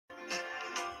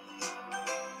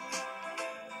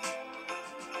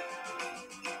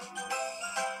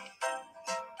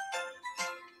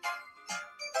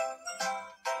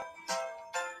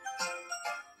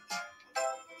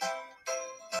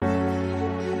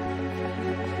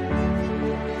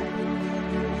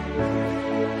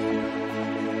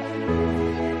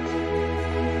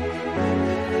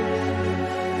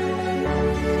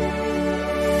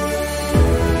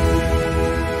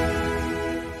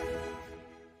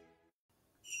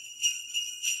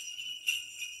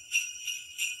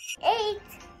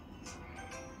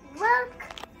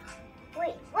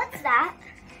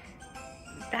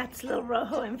It's little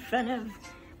Rojo in front of...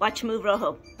 Watch, move,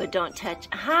 Rojo, but don't touch.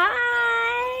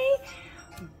 Hi,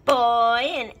 boy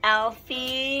and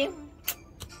Alfie.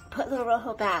 Put little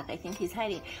Rojo back. I think he's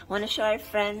hiding. Want to show our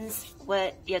friends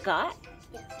what you got?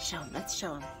 Yeah. Show them. Let's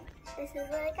show them. This is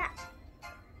what I got.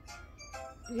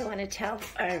 You want to tell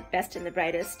our best and the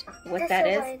brightest what that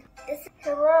is? This is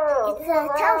hello. It's a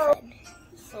telephone.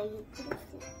 So you put it.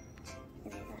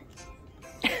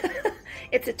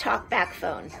 It's a talk-back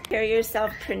phone. Hear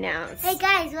yourself pronounce Hey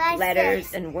guys, watch letters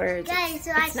this. and words. Guys,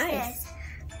 watch it's nice.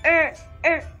 this.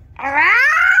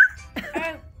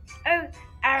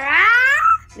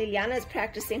 Liliana's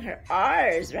practicing her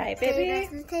R's, right, baby?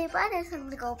 I'm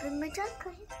gonna go open my trunk.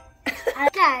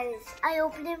 Guys, I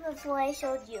opened it before I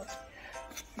showed you.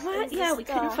 What? Yeah, we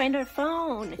couldn't find our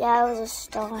phone. Yeah, it was a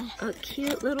star. A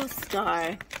cute little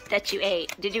star that you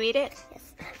ate. Did you eat it?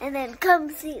 Yes. And then come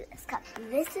see this.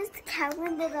 This is the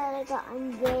calendar that I got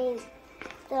on the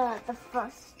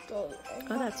first day.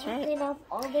 Oh, that's right. Off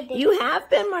all the days. You have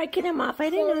been marking them off. I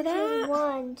didn't know that.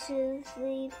 1, 2,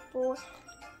 3, 4,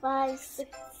 5,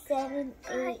 6, 7,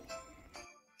 8.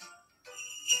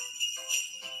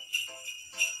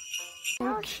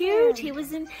 Oh, cute.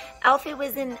 Alfie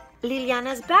was in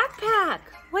Liliana's backpack.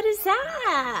 What is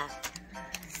that?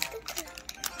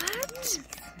 What?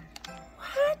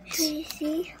 What? Do you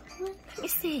see? Let me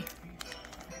see.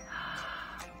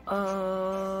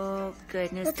 Oh,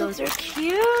 goodness. Those are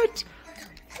cute.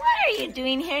 What are you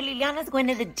doing here? Liliana's going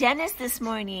to the dentist this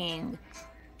morning.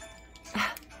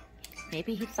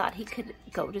 Maybe he thought he could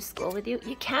go to school with you.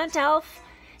 You can't, Elf,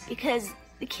 because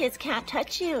the kids can't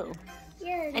touch you.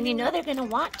 Yeah. And you know they're going to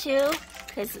want to,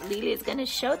 because Lili is going to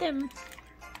show them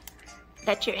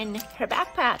that you're in her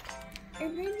backpack.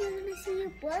 And then you're going to see your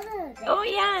brother. Oh,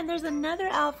 yeah, and there's another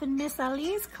elf in Miss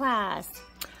Ali's class.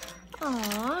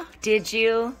 Aw. Did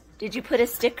you put a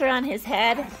sticker on his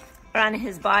head or on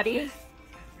his body?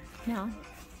 No.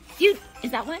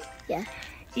 Is that one? Yeah.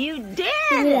 You did?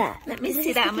 Yeah. Let me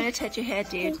see that. I'm going to touch your head,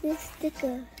 dude. There's this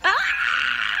sticker.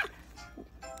 Ah!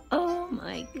 Oh,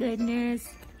 my goodness.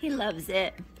 He loves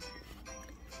it.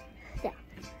 Yeah.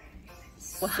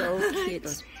 So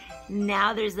cute.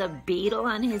 Now there's a beetle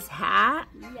on his hat.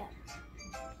 Yeah.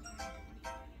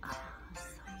 Oh, so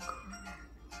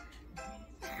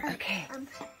cool. Okay.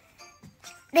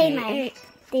 Day 9.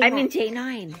 I'm in day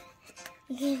 9.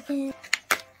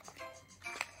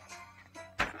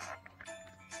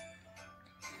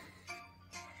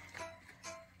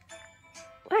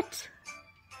 What?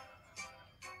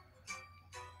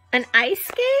 An ice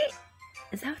skate?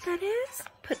 Is that what that is?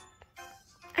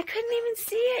 I couldn't even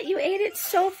see it. You ate it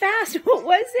so fast. What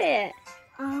was it?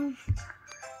 A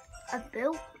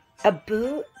boot. A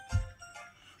boot?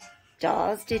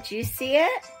 Dolls, did you see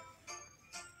it?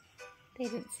 They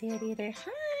didn't see it either.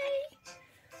 Hi.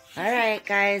 All right,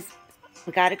 guys.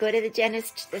 We got to go to the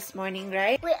dentist this morning,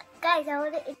 right? Wait, guys, I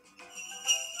want to...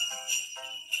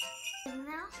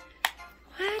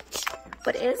 What?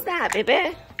 What is that,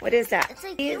 baby? What is that? It's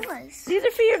like These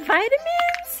are for your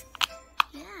vitamins?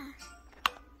 Yeah.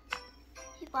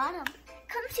 He bought them.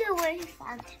 Come to where he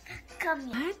found them. Come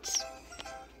here. What?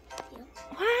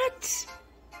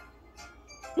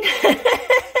 Yeah. What?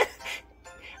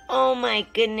 Oh my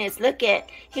goodness, look it.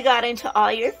 He got into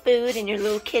all your food in your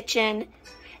little kitchen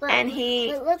and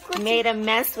he made a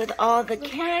mess with all the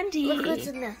candy. Look what's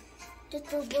in there.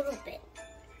 Just a little bit.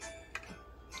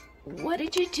 What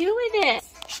did you do with it?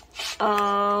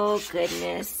 Oh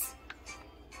goodness.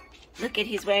 Look at,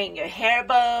 he's wearing your hair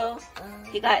bow.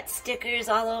 He got stickers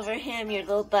all over him, your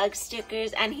little bug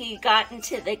stickers, and he got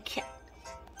into the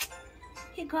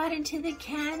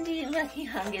candy. Look, he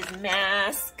hung his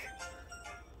mask.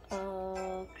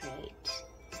 Oh, great.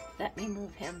 Let me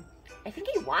move him. I think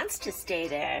he wants to stay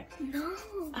there. No.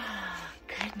 Oh,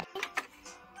 goodness.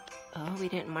 Oh, we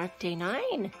didn't mark day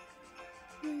 9.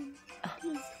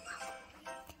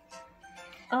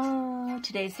 Oh,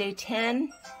 today's day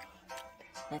 10.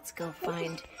 Let's go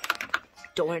find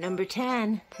door number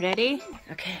 10. Ready?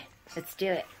 Okay, let's do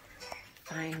it.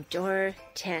 Find door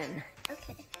 10.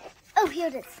 Okay. Oh, here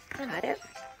it is. Got it?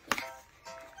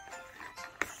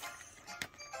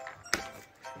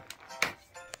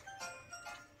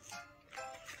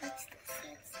 What's this?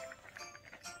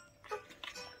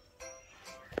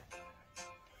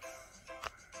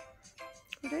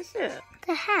 What is it?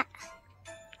 The hat.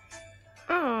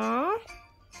 Aww.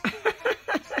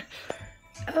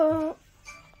 Oh,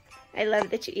 I love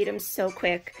that you eat them so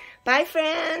quick. Bye,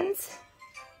 friends.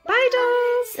 Bye,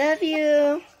 dolls. Love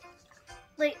you.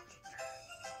 Wait.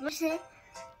 What's it?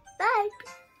 Bye.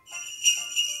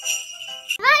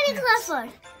 Riding Clifford.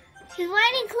 He's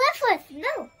riding Clifford.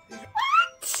 No.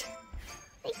 What?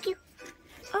 Thank you.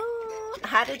 Oh,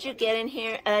 how did you get in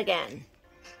here again?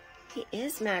 He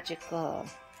is magical.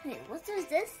 Wait, what is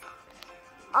this?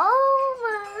 Oh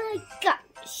my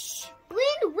gosh.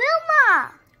 Green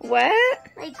Wilma. What?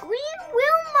 Like Green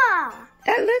Wilma.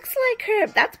 That looks like her.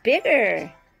 That's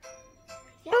bigger.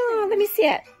 Yeah. Oh, let me see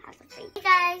it. Hey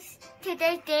guys,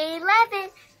 today's day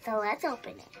 11, so let's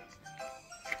open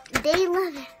it. Day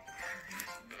 11.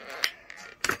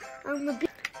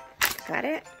 Got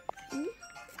it?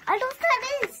 I don't know what that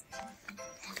is.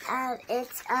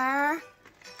 It's a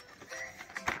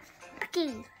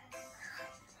cookie.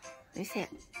 Let me see it.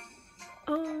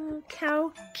 Oh,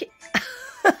 cow.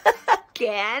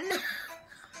 Again?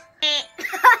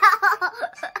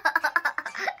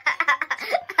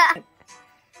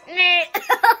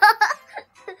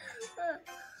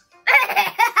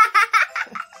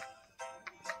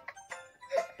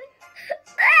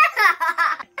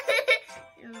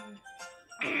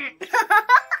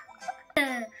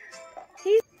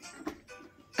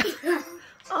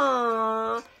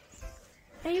 Aww.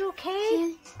 Are you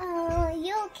okay?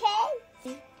 You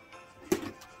okay?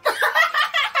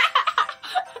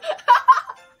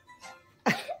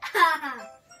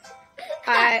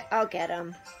 I'll get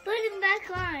him. Put him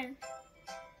back on.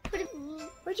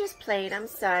 We're just playing. I'm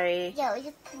sorry. Yeah, we're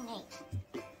just playing.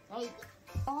 Like,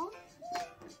 oh.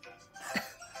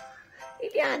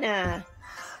 Iliana.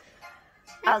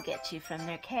 I'll get you from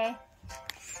there, okay?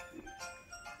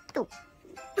 Oh.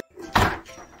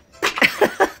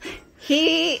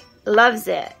 He loves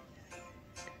it.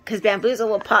 Because Bamboozle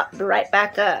will pop right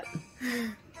back up.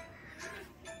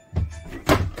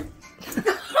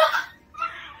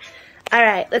 All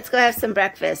right, let's go have some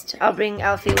breakfast. I'll bring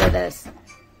Alfie with us.